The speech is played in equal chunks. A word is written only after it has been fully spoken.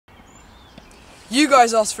You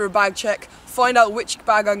guys asked for a bag check. Find out which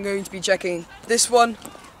bag I'm going to be checking. This one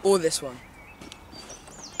or this one.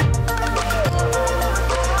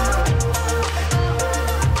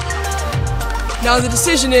 Now the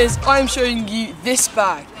decision is, I'm showing you this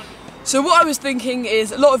bag. So what I was thinking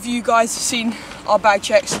is, a lot of you guys have seen our bag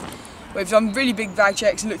checks. We've done really big bag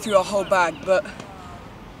checks and looked through our whole bag, but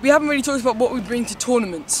we haven't really talked about what we bring to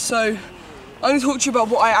tournaments. So I'm going to talk to you about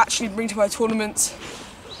what I actually bring to my tournaments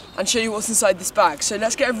and show you what's inside this bag. So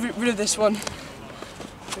let's get rid of this one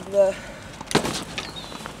over there,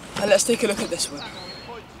 and let's take a look at this one.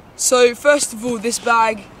 So first of all, this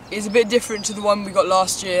bag is a bit different to the one we got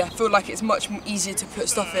last year. I feel like it's much easier to put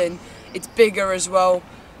stuff in. It's bigger as well.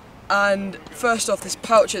 And first off, this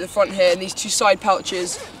pouch at the front here and these two side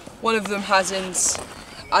pouches, one of them has an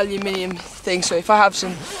aluminium thing, so if I have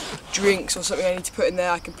some drinks or something I need to put in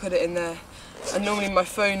there, I can put it in there. And normally my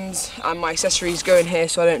phones and my accessories go in here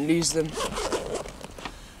so I don't lose them.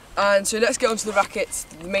 And so let's get onto the rackets,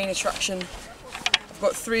 the main attraction. I've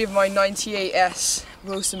got 3 of my 98S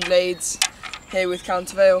Wilson blades here with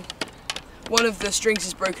countervail. One of the strings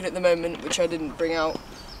is broken at the moment, which I didn't bring out,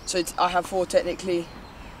 so I have 4 technically.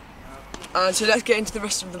 And so let's get into the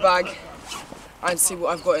rest of the bag and see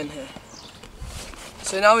what I've got in here.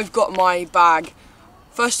 So now we've got my bag.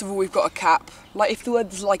 First of all, we've got a cap. Like, if the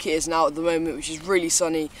weather's like it is now at the moment, which is really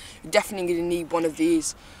sunny, you're definitely going to need one of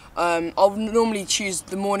these. I'll normally choose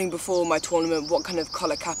the morning before my tournament what kind of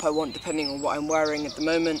colour cap I want, depending on what I'm wearing at the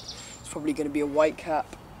moment. It's probably going to be a white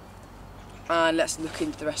cap. And let's look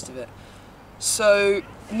into the rest of it. So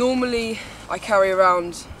normally I carry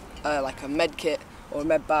around like a med kit or a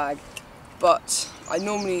med bag, but I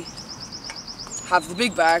normally have the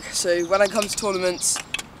big bag. So when I come to tournaments,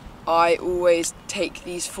 I always take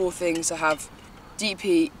these 4 things. I have deep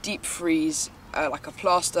heat, deep freeze, like a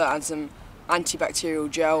plaster and some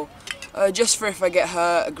antibacterial gel, just for if I get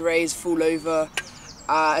hurt, a graze, fall over.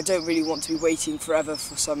 I don't really want to be waiting forever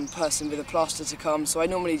for some person with a plaster to come, so I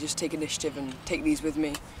normally just take initiative and take these with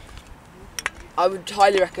me. I would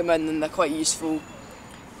highly recommend them, they're quite useful.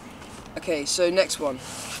 Okay, so next one,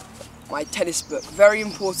 my tennis book. Very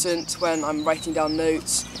important when I'm writing down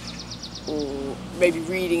notes or maybe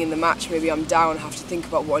reading in the match. Maybe I'm down, have to think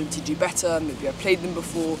about what I need to do better, maybe I played them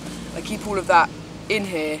before. I keep all of that in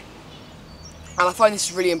here. And I find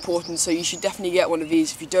this is really important, so you should definitely get one of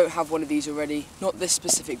these if you don't have one of these already. Not this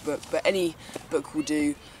specific book, but any book will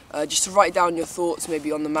do. Just to write down your thoughts,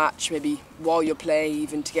 maybe on the match, maybe while you're playing,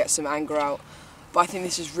 even to get some anger out. But I think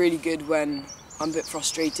this is really good when I'm a bit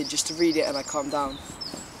frustrated, just to read it and I calm down.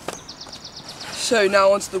 So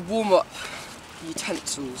now onto the warm-up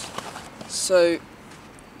utensils. So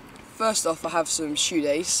first off, I have some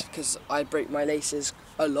shoelace, because I break my laces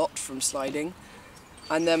a lot from sliding.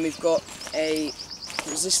 And then we've got a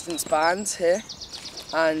resistance band here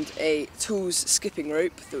and a tools skipping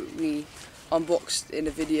rope that we unboxed in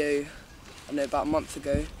a video, I don't know, about a month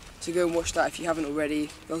ago. So go and watch that if you haven't already.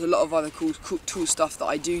 There's a lot of other cool tool stuff that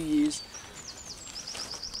I do use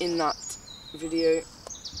in that video.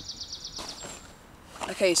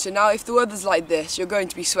 Okay, so now if the weather's like this, you're going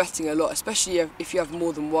to be sweating a lot, especially if you have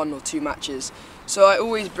more than 1 or 2 matches. So I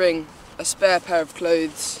always bring a spare pair of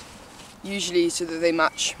clothes, usually so that they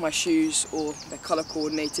match my shoes or they're colour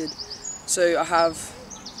coordinated. So I have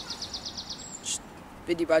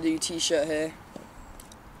Biddy Badoo t-shirt here,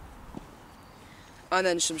 and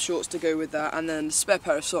then some shorts to go with that, and then a spare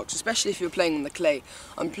pair of socks, especially if you're playing on the clay.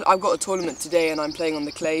 I've got a tournament today and I'm playing on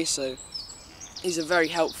the clay, so these are very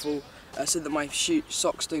helpful so that my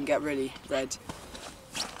socks don't get really red.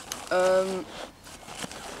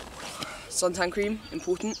 Suntan cream,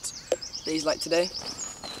 important, days like today.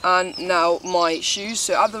 And now my shoes.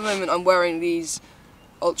 So at the moment I'm wearing these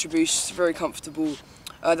Ultra Boosts, very comfortable.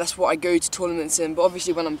 That's what I go to tournaments in, but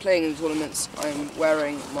obviously when I'm playing in tournaments I'm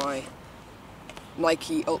wearing my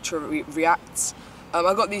Nike Ultra Reacts.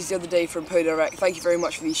 I got these the other day from PoDirect. Thank you very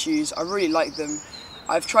much for these shoes. I really like them.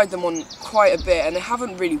 I've tried them on quite a bit and they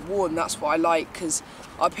haven't really worn. That's what I like, because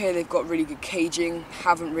up here they've got really good caging,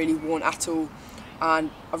 haven't really worn at all, and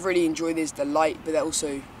I've really enjoyed these. They're light but they're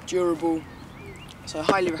also durable. So I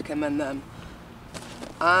highly recommend them.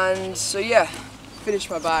 And so yeah, finished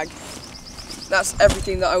my bag. That's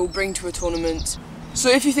everything that I will bring to a tournament. So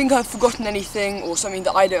if you think I've forgotten anything or something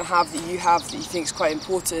that I don't have that you have that you think is quite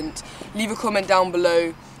important, leave a comment down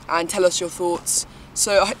below and tell us your thoughts.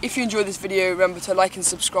 So if you enjoyed this video, remember to like and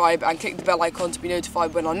subscribe and click the bell icon to be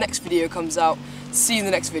notified when our next video comes out. See you in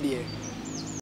the next video.